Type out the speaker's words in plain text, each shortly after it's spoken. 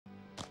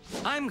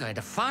I'm going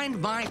to find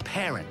my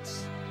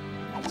parents.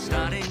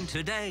 Starting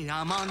today,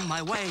 I'm on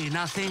my way,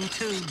 nothing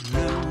to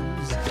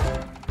lose.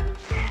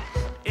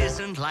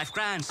 Isn't life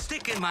grand?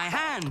 Stick in my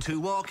hand, 2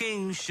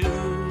 walking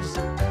shoes.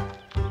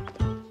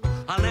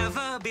 I'll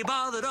never be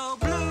bothered or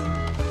blue.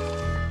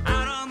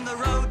 Out on the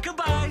road,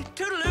 goodbye,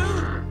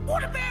 toodaloo.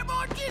 What about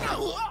my dinner?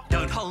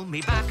 Don't hold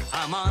me back,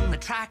 I'm on the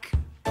track.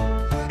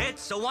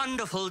 It's a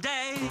wonderful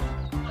day.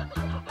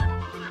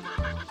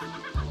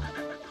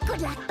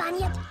 Good luck,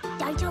 Bunyip.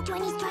 Don't talk to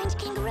any strange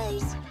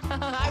kangaroos.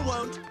 I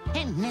won't.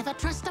 And never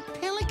trust a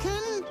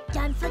pelican.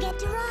 Don't forget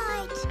to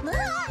write.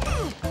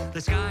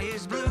 The sky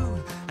is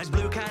blue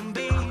can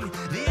be.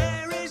 The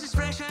air is as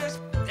fresh as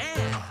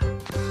air.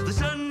 The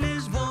sun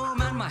is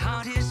warm and my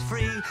heart is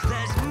free.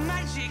 There's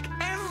magic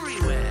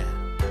everywhere.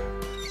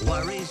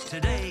 Worries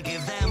today,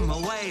 give them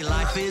away.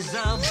 Life is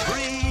a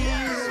breeze.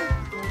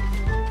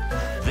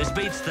 This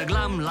beats the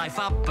glum, life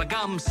up a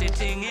gum,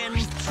 sitting in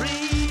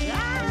trees.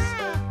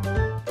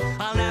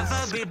 I'll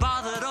never be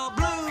bothered or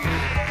blue.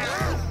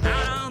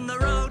 Out on the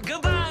road,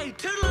 goodbye,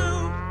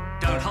 toodaloo.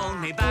 Don't hold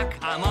me back,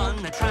 I'm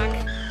on the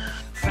track.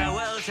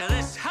 Farewell to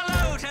this,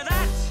 hello to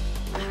that.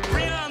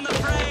 Bring on the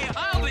fray,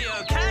 I'll be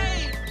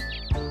okay.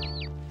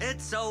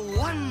 It's a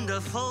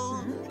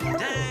wonderful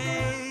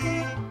day.